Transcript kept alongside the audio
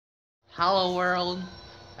Hello world,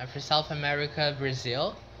 I'm from South America,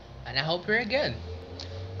 Brazil, and I hope you're good.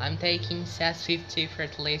 I'm taking CS50 for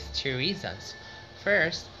at least two reasons.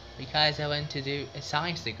 First, because I want to do a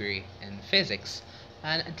science degree in physics,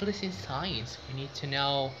 and at least in science, we need to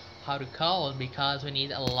know how to code because we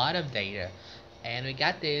need a lot of data, and we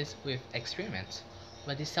got this with experiments.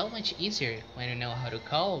 But it's so much easier when you know how to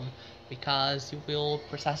code because you will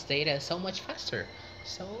process data so much faster,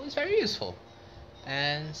 so it's very useful.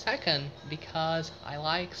 And second, because I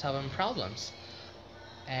like solving problems,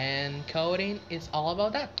 and coding is all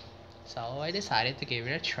about that. So I decided to give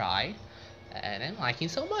it a try, and I'm liking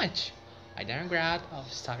so much. I don't regret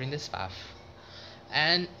of starting this path.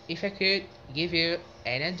 And if I could give you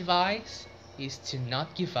any advice, is to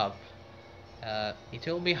not give up. It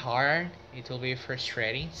will be hard, it will be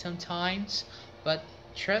frustrating sometimes, but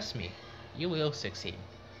trust me, you will succeed.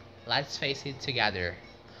 Let's face it together.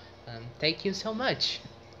 Thank you so much.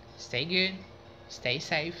 Stay good, stay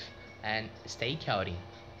safe, and stay coding.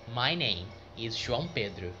 My name is João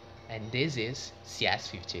Pedro, and this is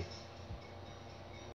CS50.